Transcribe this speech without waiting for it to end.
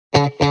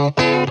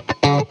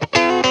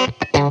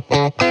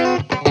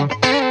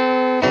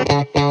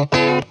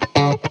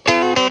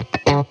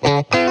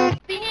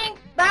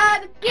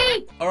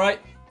Alright,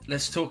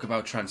 let's talk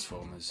about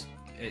Transformers.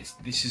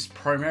 This is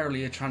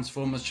primarily a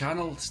Transformers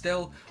channel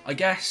still, I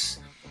guess.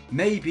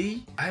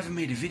 Maybe. I haven't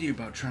made a video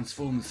about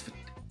Transformers for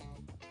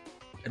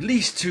at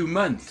least 2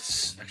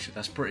 months. Actually,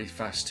 that's pretty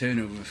fast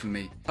turnover for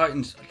me.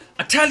 Titans.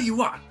 I tell you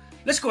what,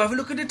 let's go have a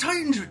look at the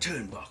Titans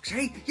Return box,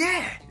 eh?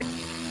 Yeah!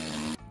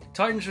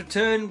 Titans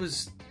Return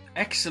was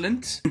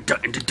excellent.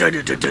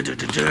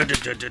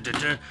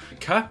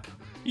 Cup.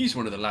 He's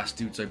one of the last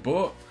dudes I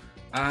bought.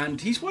 And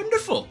he's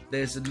wonderful.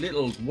 There's a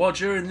little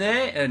Wodger in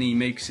there, and he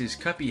makes his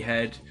cuppy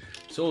head.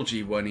 It's all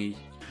G1-y.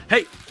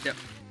 Hey!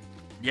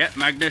 Yeah,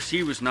 Magnus,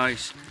 he was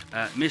nice.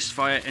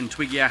 Misfire and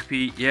Twiggy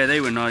Happy, yeah,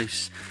 they were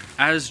nice.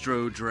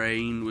 Astro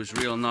Drain was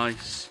real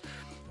nice.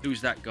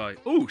 Who's that guy?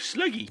 Oh,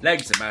 Sluggy.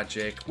 Legs of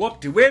Magic.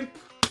 Whoop de Wimp.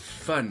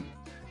 Fun.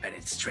 And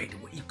it's straight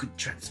away. You could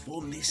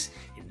transform this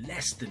in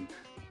less than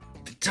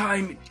the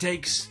time it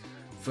takes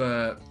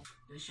for...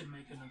 They should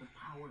make another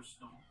Power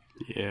Stone.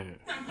 Yeah.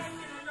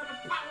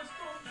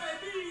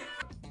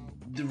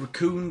 The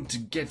raccoon to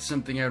get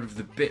something out of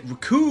the bit.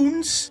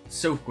 Raccoons!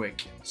 So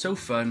quick, so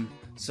fun,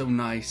 so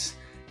nice.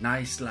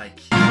 Nice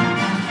like... I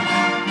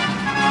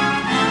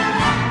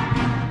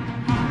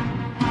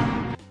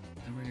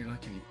don't really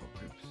like any pop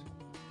groups.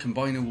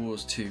 Combiner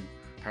Wars 2,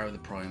 Power of the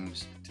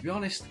Primes. To be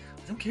honest,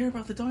 I don't care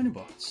about the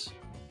Dinobots.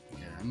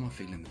 Yeah, I'm not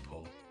feeling the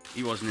pull.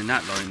 He wasn't in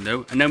that line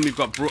though. And then we've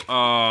got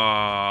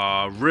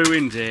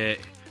ruined it.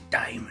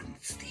 Diamond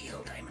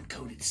steel, diamond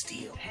coated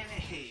steel.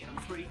 Hey, I'm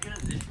pretty good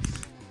at this.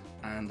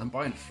 And I'm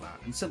buying a flat,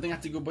 and something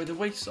had to go by the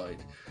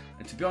wayside.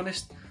 And to be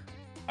honest,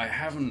 I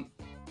haven't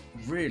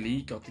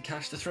really got the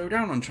cash to throw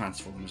down on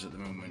Transformers at the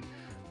moment.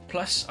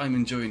 Plus, I'm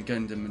enjoying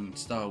Gundam and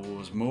Star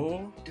Wars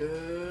more.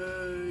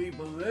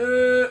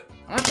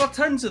 I've got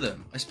tons of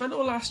them. I spent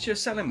all last year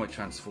selling my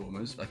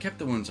Transformers. I kept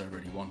the ones I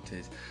really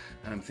wanted.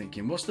 And I'm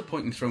thinking, what's the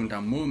point in throwing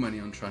down more money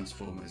on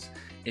Transformers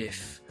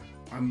if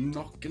I'm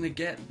not going to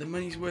get the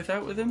money's worth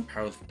out of them?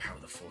 Power of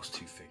the Force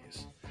 2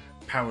 figures.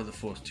 Power of the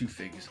Force 2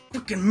 figures.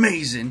 Fucking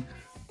amazing.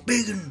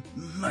 Big and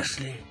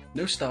muscly.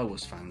 No Star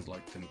Wars fans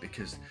like them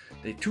because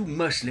they're too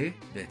muscly.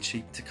 They're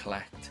cheap to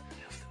collect.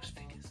 I love those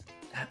figures.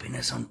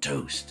 Happiness on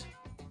toast.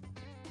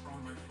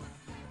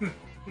 Is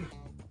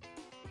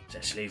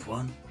that Slave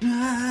 1?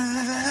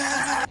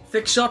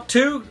 Thick Shot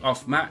 2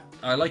 off Matt.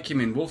 I like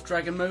him in Wolf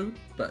Dragon mode,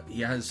 but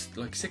he has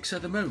like 6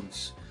 other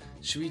modes.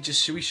 Should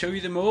we show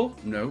you them all?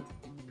 No,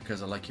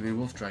 because I like him in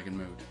Wolf Dragon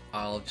mode.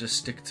 I'll just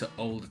stick to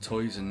older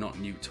toys and not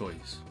new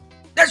toys.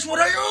 That's what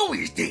I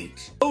always did!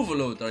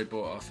 Overlord that I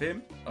bought off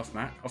him, off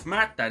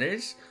Matt that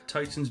is.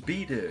 Titans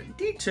B-Turn.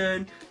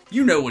 D-Turn.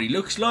 You know what he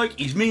looks like,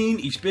 he's mean,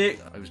 he's big.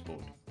 I was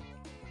bored.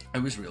 I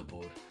was real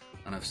bored.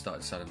 And I've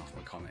started selling off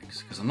my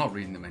comics, because I'm not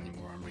reading them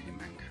anymore, I'm reading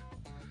manga.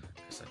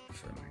 Because I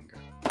prefer manga.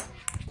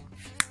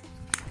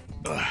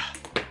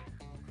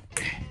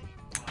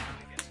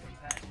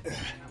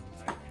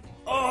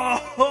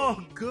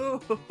 Oh,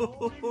 go!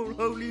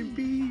 Rolling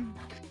beam!